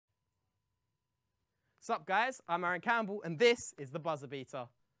Sup guys, I'm Aaron Campbell and this is the Buzzer Beater.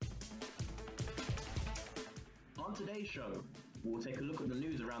 On today's show, we'll take a look at the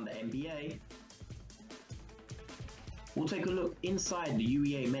news around the NBA. We'll take a look inside the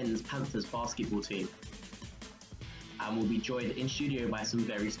UEA men's Panthers basketball team. And we'll be joined in studio by some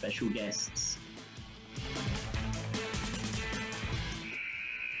very special guests.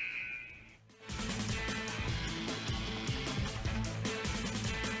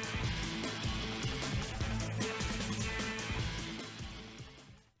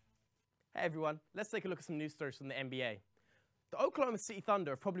 Hey everyone, let's take a look at some news stories from the NBA. The Oklahoma City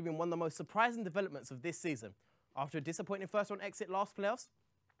Thunder have probably been one of the most surprising developments of this season. After a disappointing first-round exit last playoffs,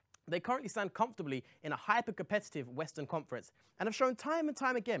 they currently stand comfortably in a hyper-competitive Western Conference and have shown time and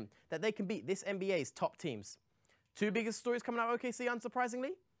time again that they can beat this NBA's top teams. Two biggest stories coming out of OKC,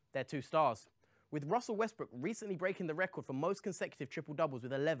 unsurprisingly, they're two stars. With Russell Westbrook recently breaking the record for most consecutive triple-doubles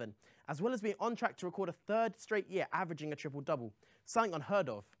with 11, as well as being on track to record a third straight year averaging a triple-double, something unheard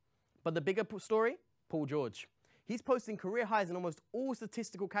of. But the bigger story, Paul George. He's posting career highs in almost all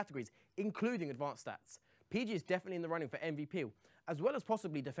statistical categories, including advanced stats. PG is definitely in the running for MVP, as well as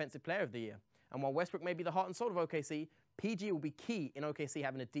possibly Defensive Player of the Year. And while Westbrook may be the heart and soul of OKC, PG will be key in OKC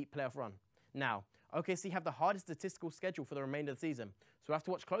having a deep playoff run. Now, OKC have the hardest statistical schedule for the remainder of the season, so we'll have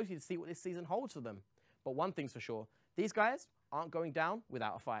to watch closely to see what this season holds for them. But one thing's for sure, these guys aren't going down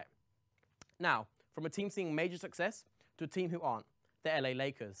without a fight. Now, from a team seeing major success to a team who aren't, the LA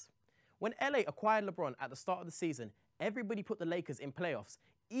Lakers. When LA acquired LeBron at the start of the season, everybody put the Lakers in playoffs,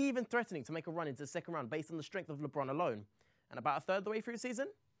 even threatening to make a run into the second round based on the strength of LeBron alone. And about a third of the way through the season,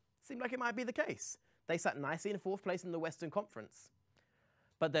 it seemed like it might be the case. They sat nicely in fourth place in the Western Conference.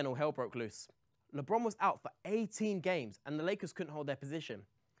 But then all hell broke loose. LeBron was out for 18 games and the Lakers couldn't hold their position.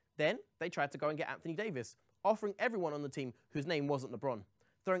 Then they tried to go and get Anthony Davis, offering everyone on the team whose name wasn't LeBron,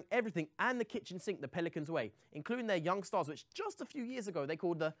 throwing everything and the kitchen sink the Pelicans' way, including their young stars, which just a few years ago they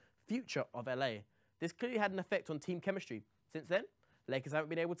called the future of LA. This clearly had an effect on team chemistry. Since then, Lakers haven't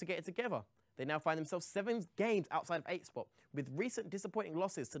been able to get it together. They now find themselves 7 games outside of 8th spot, with recent disappointing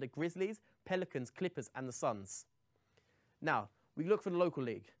losses to the Grizzlies, Pelicans, Clippers, and the Suns. Now, we look for the local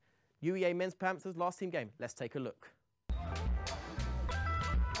league. UEA men's Panthers last team game. Let's take a look.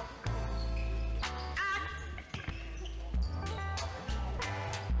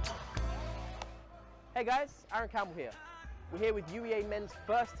 Hey guys, Aaron Campbell here. We're here with UEA men's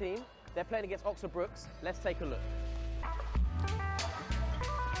first team. They're playing against Oxford Brooks. Let's take a look.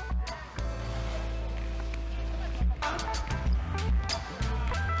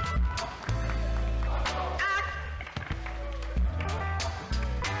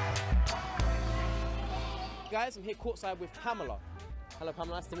 Guys, I'm here courtside with Pamela. Hello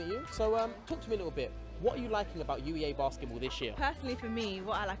Pamela, nice to meet you. So talk to me a little bit. What are you liking about UEA basketball this year? Personally for me,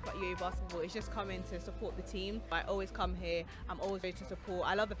 what I like about UEA basketball is just coming to support the team. I always come here, I'm always ready to support.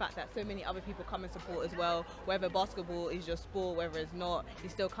 I love the fact that so many other people come and support as well. Whether basketball is your sport, whether it's not, you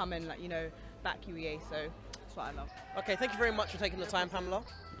still come and back UEA, so that's what I love. Okay, thank you very much for taking the time, Pamela.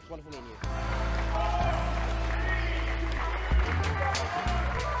 It's wonderful meeting you.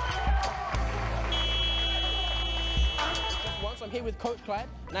 I'm here with Coach Clyde.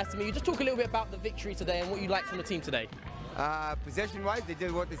 Nice to meet you. Just talk a little bit about the victory today and what you liked from the team today. Possession-wise, they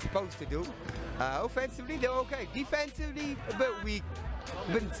did what they're supposed to do. Offensively, they're okay. Defensively, a bit weak,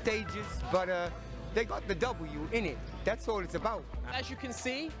 a bit in stages, but they got the W in it. That's all it's about. As you can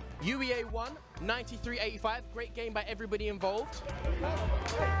see, UEA won 93-85. Great game by everybody involved.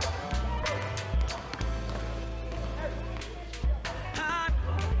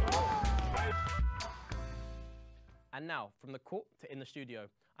 And now, from the court to in the studio,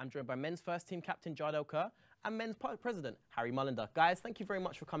 I'm joined by men's first team captain Jardel Kerr and men's president Harry Mullender. Guys, thank you very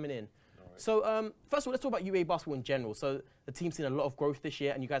much for coming in. So, first of all, let's talk about UEA basketball in general. So, the team's seen a lot of growth this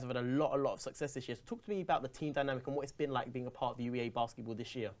year, and you guys have had a lot of success this year. So, talk to me about the team dynamic and what it's been like being a part of UEA basketball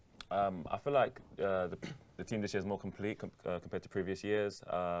this year. I feel like the team this year is more complete compared to previous years.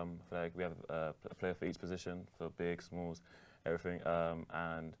 I feel like we have a player for each position, for big, smalls, everything,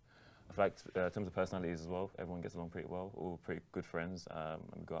 and I feel like in terms of personalities as well, everyone gets along pretty well, all pretty good friends, and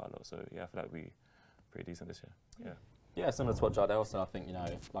we go out a lot. So yeah, I feel like we're pretty decent this year. Yeah. Yeah, similar to what Jardel said. I think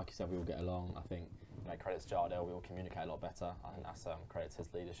like you said, we all get along. I think credits Jardel, we all communicate a lot better. I think that's credits his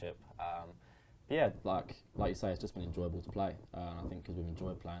leadership. But yeah, like you say, it's just been enjoyable to play. I think because we've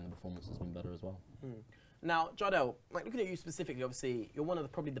enjoyed playing, the performance has been better as well. Now, Jardel, looking at you specifically, obviously, you're one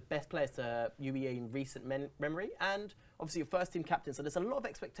of probably the best players to UEA in recent memory, and obviously your first team captain, so there's a lot of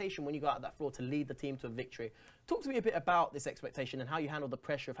expectation when you go out that floor to lead the team to a victory. Talk to me a bit about this expectation and how you handle the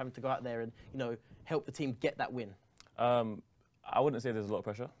pressure of having to go out there and, help the team get that win. I I wouldn't say there's a lot of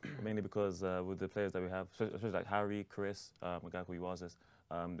pressure, mainly because with the players that we have, especially like Harry, Chris, a guy called Iwazis,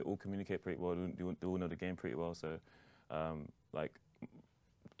 they all communicate pretty well. They all know the game pretty well. So, like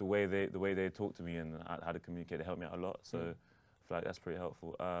the way they talk to me and how they communicate, they help me out a lot. So, I feel like that's pretty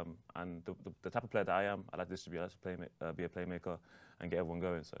helpful. And the type of player that I am, I like to distribute, I like to be a playmaker and get everyone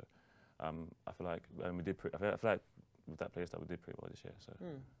going. So, I feel like we did. I feel like with that player style, we did pretty well this year. So.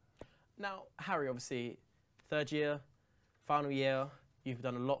 Now, Harry, obviously, third year, final year. You've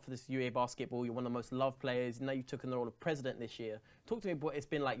done a lot for this UAE basketball. You're one of the most loved players. Now you've taken the role of president this year. Talk to me about what it's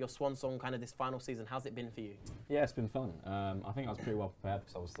been like, your swan song, kind of this final season. How's it been for you? Yeah, it's been fun. I think I was pretty well prepared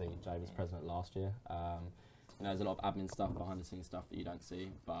because obviously Jay was president last year. You know, there's a lot of admin stuff, behind the scenes stuff that you don't see.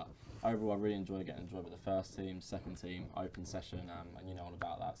 But overall, I really enjoyed getting involved with the first team, second team, open session, and you know all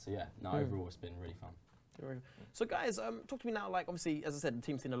about that. So yeah, no, overall it's been really fun. So guys, talk to me now, like obviously, as I said, the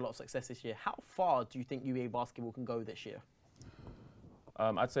team's seen a lot of success this year. How far do you think UAE basketball can go this year?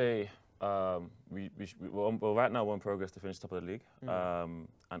 I'd say well, right now we're in progress to finish top of the league,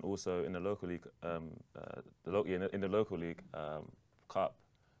 and also in the local league, in the local league cup,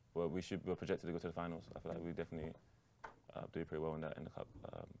 where we're projected to go to the finals. I feel like we definitely do pretty well in the cup.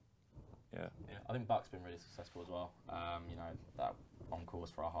 Yeah, I think Buck's been really successful as well. You know, that on course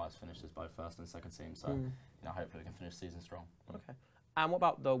for our highest finishes, both first and second team. So, you know, hopefully we can finish the season strong. Okay. And what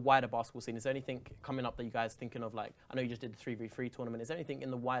about the wider basketball scene? Is there anything coming up that you guys thinking of? Like, I know you just did the 3v3 tournament. Is there anything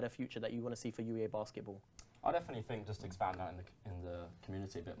in the wider future that you want to see for UAE basketball? I definitely think just expand out in the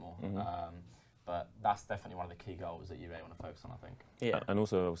community a bit more. But that's definitely one of the key goals that UAE want to focus on, I think. Yeah. And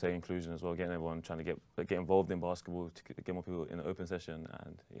also, I would say inclusion as well, getting everyone trying to get involved in basketball, to get more people in the open session,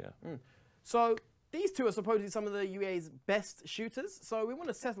 and yeah. So these two are supposedly some of the UAE's best shooters. So we want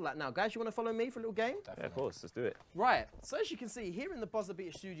to settle that now. Guys, you want to follow me for a little game? Yeah, of course, let's do it. Right, so as you can see, here in the Buzzer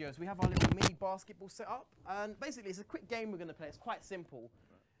Beater Studios, we have our little mini basketball set up. And basically, it's a quick game we're going to play. It's quite simple.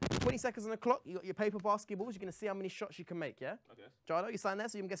 20 seconds on the clock, you got your paper basketballs. You're going to see how many shots you can make, yeah? Okay. Jardo, you signed there,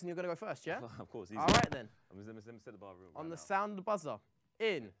 so I'm guessing you're going to go first, yeah? Of course, easy. All right, then. Let me set the bar real on the sound of the buzzer.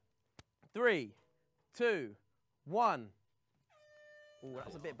 In 3, 2, 1. Oh, that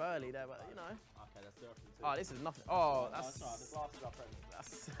was a bit burly there, but you know. Okay, that's 0 from 2. Oh, this is nothing. Oh, that's. The glasses are present.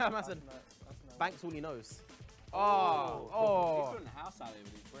 That's no Banks all he knows. Oh. He's putting the house out here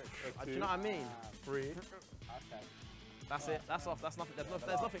with these bricks. Do you know what I mean? 3. Okay. That's it. That's off. That's nothing. There's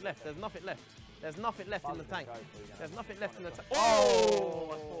nothing left. There's nothing left. There's nothing left in the tank. There's nothing left in the tank.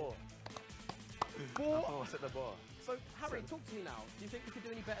 Oh! 4. Oh, set the bar. So, Harry, talk to me now. Do you think we could do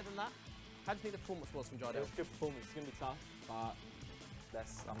any better than that? How do you think the performance was from Jardel? It was a good performance. It's going to be tough, but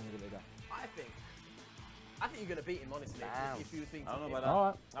I'm going to give it a go. I think you're going to beat him, honestly. If you think. I don't know about that. All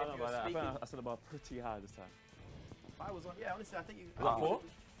right. I don't know about that. I think I set the bar pretty high this time. Yeah, honestly, I think you. Was that 4?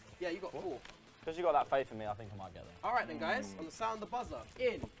 Yeah, you got 4. Because you got that faith in me, I think I might get there. All right then, guys. On the sound of the buzzer.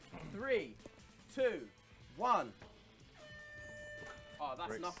 In 3, 2, 1. Oh, that's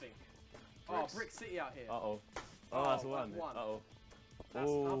Bricks. nothing. Bricks. Oh, Brick City out here. Uh-oh. Oh, that's one. One. Uh-oh.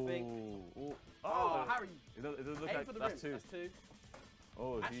 That's nothing. Oh, Harry. It doesn't look Aim like for the that's rim. 2. That's 2.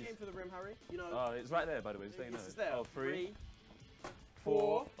 Oh, Actually, geez. aim for the rim, Harry. You know. Oh, it's right there, by the way. Just saying This that. is there. Oh, 3,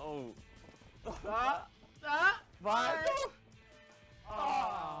 4. Oh. 5.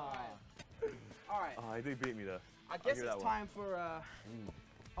 All right. Oh, he did beat me though. I guess give it's that time for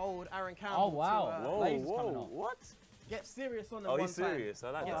old Aaron Campbell. Oh, wow. To, Whoa, Laser's coming whoa, up. what? get serious on them Oh, one he's time. serious. I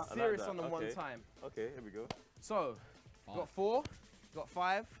like Get that. I like serious that. on them Okay. one time. Okay, here we go. So, you got 4, you got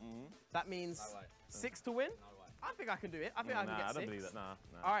 5. Mm-hmm. That means 6 to win. I think I can do it. I think I can get 6. I don't believe that. Nah.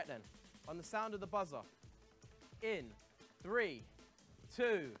 All right then. On the sound of the buzzer. In 3,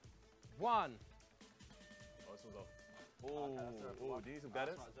 2, 1. Oh, this one's off. Oh, do you need some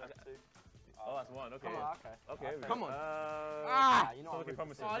guidance? Oh, that's 1. Okay. Come on, okay. Okay. Come on. You know Something what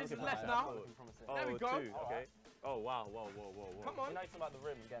promising. Oh, this is something left promising. now. Oh, There we go. 2. Okay. Oh, wow. Whoa. Come on. You know something about the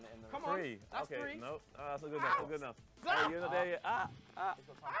rim and getting it in the Come rim. on. 3. That's okay. 3. No, that's not good enough. Not good enough. Ah! Oh, you're not there yet. He's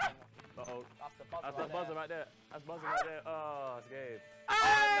got time to Uh-oh. That's the buzzer. That's the buzzer right there. That's buzzer right there. Oh, it's game.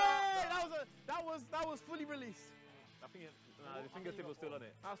 Hey! That was fully released. I think the fingertip was still on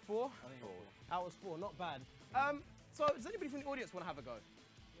it. That was 4. That was 4. Not bad. So does anybody from the audience want to have a go?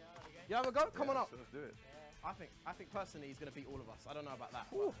 You have a go? Come on up. Let's do it. I think personally he's going to beat all of us. I don't know about that.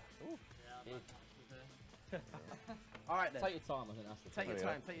 All right then. Take your time, I think that's the Take your yeah.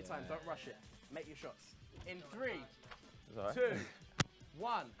 time. Take your time. Don't rush it. Make your shots. In 3, It's all right. 2,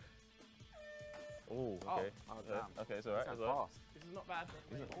 1. Oh, okay. Okay, it's all right. It's all right. This is not bad.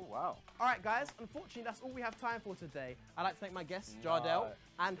 Oh, wow. All right, guys. Unfortunately, that's all we have time for today. I'd like to thank my guests, Jardel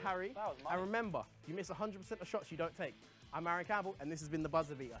and Harry. That was mine. And remember, you miss 100% of shots you don't take. I'm Aaron Campbell, and this has been The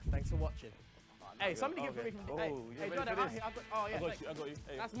Buzzer Beater. Thanks for watching. Hey, somebody give it for me from Oh, Hey, you're hey, ready Jordan, for I this? got, oh, yeah. I got you. I got you.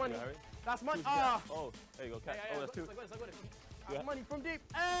 Hey, That's here money. you go, Harry. That's money. Two Ah. caps. Oh, there you go. Catch. Yeah, Oh, that's two. I got this. Yeah. That's money from deep.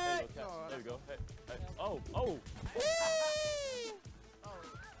 There Hey. you go. Catch. Oh, There we go. Hey, hey. Oh, oh.